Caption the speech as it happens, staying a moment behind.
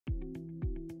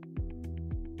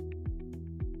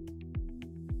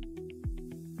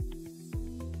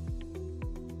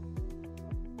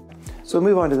So we'll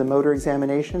move on to the motor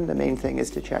examination. The main thing is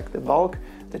to check the bulk,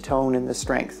 the tone, and the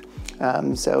strength.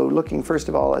 So looking first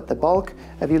of all at the bulk,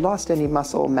 have you lost any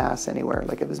muscle mass anywhere?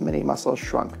 Like have any muscles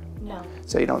shrunk? No.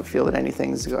 So you don't feel that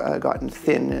anything's gotten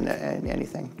thin and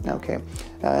anything? Okay.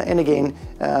 And again,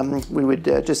 we would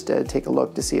just take a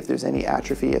look to see if there's any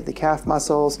atrophy of the calf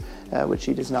muscles, which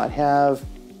she does not have.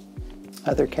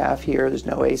 Other calf here, there's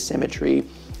no asymmetry.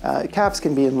 Calves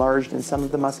can be enlarged in some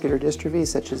of the muscular dystrophies,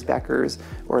 such as Becker's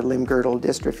or limb girdle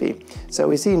dystrophy. So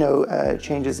we see no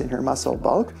changes in her muscle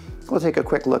bulk. We'll take a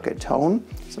quick look at tone.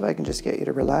 So if I can just get you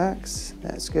to relax,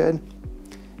 that's good.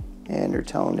 And her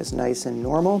tone is nice and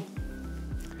normal.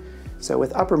 So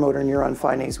with upper motor neuron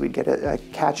findings, we'd get a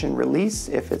catch and release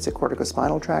if it's a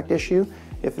corticospinal tract issue.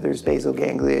 If there's basal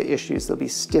ganglia issues, there'll be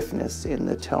stiffness in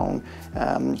the tone,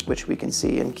 which we can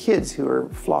see in kids who are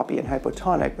floppy and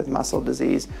hypotonic with muscle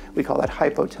disease. We call that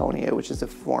hypotonia, which is a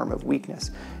form of weakness.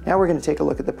 Now we're going to take a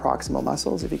look at the proximal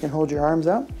muscles. If you can hold your arms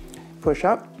up, push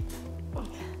up.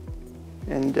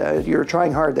 And you're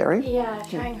trying hard there, right? Yeah,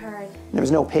 trying hard. There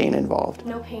was no pain involved?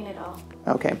 No pain at all.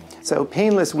 Okay, so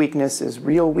painless weakness is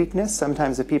real weakness.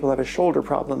 Sometimes if people have a shoulder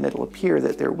problem, it'll appear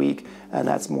that they're weak, and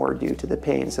that's more due to the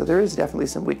pain. So there is definitely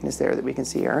some weakness there that we can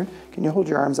see, Erin. Can you hold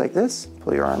your arms like this?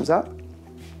 Pull your arms up.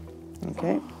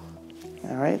 Okay,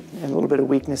 all right, and a little bit of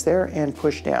weakness there, and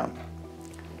push down.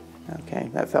 Okay,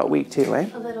 that felt weak too, eh?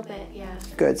 A little bit, yeah.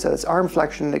 Good, so it's arm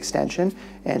flexion and extension,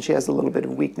 and she has a little bit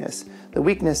of weakness. The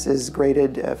weakness is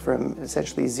graded from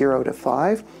essentially 0 to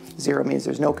 5. 0 means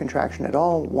there's no contraction at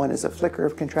all. 1 is a flicker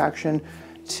of contraction.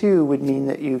 2 would mean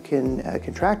that you can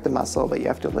contract the muscle, but you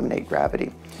have to eliminate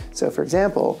gravity. So for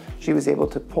example, she was able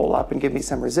to pull up and give me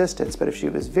some resistance, but if she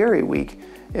was very weak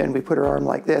and we put her arm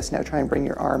like this, now try and bring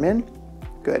your arm in.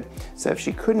 Good. So if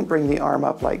she couldn't bring the arm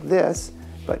up like this,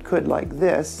 but could like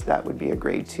this, that would be a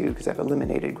grade 2 because I've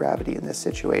eliminated gravity in this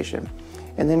situation.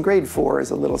 And then grade 4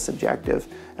 is a little subjective.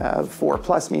 4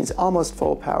 plus means almost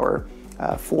full power.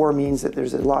 4 means that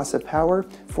there's a loss of power.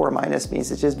 4 minus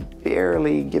means it's just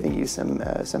barely giving you some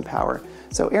power.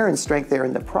 So Erin's strength there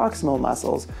in the proximal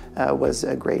muscles was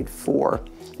a grade 4.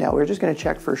 Now we're just going to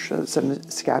check for some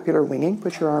scapular winging.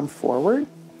 Put your arm forward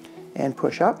and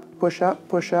push up, push up,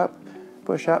 push up,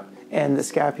 push up. And the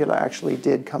scapula actually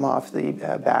did come off the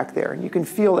back there. And you can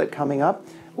feel it coming up,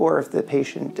 or if the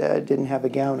patient didn't have a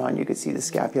gown on, you could see the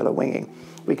scapula winging.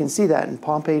 We can see that in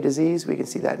Pompe disease. We can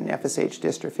see that in FSH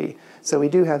dystrophy. So we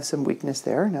do have some weakness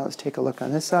there. Now let's take a look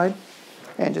on this side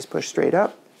and just push straight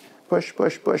up. Push,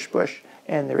 push, push, push.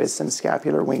 And there is some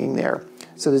scapular winging there.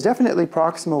 So there's definitely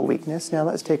proximal weakness. Now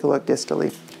let's take a look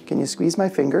distally. Can you squeeze my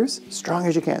fingers? Strong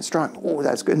as you can. Strong. Oh,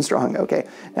 that's good and strong. Okay.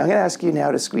 Now I'm going to ask you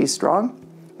now to squeeze strong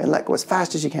and let go as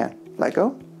fast as you can. Let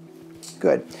go.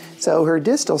 Good. So her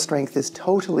distal strength is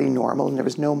totally normal and there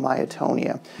was no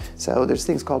myotonia. So there's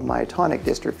things called myotonic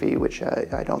dystrophy, which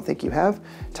I don't think you have.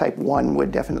 Type 1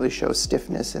 would definitely show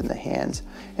stiffness in the hands.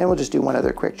 And we'll just do one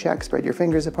other quick check. Spread your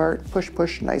fingers apart. Push,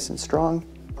 push, nice and strong.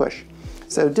 Push.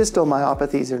 So distal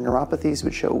myopathies or neuropathies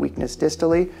would show weakness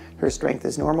distally. Her strength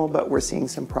is normal, but we're seeing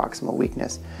some proximal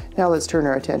weakness. Now let's turn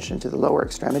our attention to the lower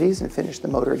extremities and finish the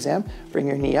motor exam. Bring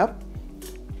your knee up.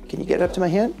 Can you get up to my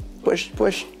hand? Push,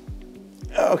 push.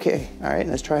 Okay, all right,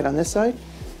 let's try it on this side.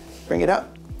 Bring it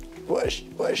up, push,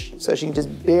 push. So she can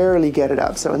just barely get it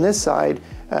up. So on this side,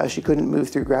 she couldn't move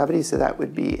through gravity, so that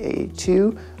would be a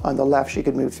 2. On the left, she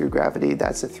could move through gravity,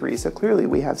 that's a 3. So clearly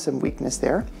we have some weakness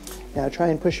there. Now try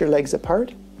and push your legs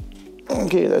apart.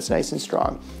 Okay, that's nice and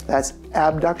strong. That's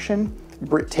abduction,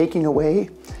 taking away.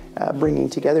 Bringing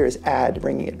together is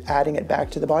adding it back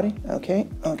to the body. Okay,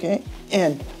 okay,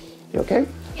 and you okay?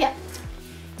 Yeah.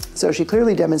 So she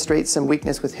clearly demonstrates some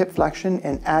weakness with hip flexion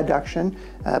and adduction,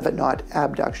 but not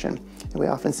abduction. And we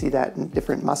often see that in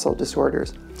different muscle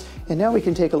disorders. And now we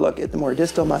can take a look at the more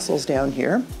distal muscles down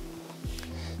here.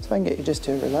 So if I can get you just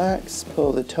to relax,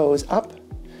 pull the toes up,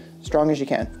 strong as you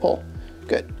can, pull.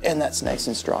 Good, and that's nice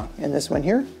and strong. And this one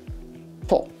here,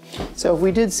 pull. So if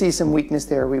we did see some weakness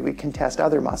there, we would contest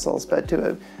other muscles, but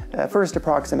to a first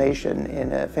approximation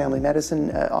in a family medicine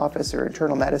office or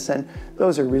internal medicine,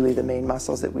 those are really the main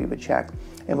muscles that we would check.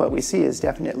 And what we see is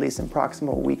definitely some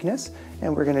proximal weakness,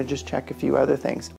 and we're going to just check a few other things.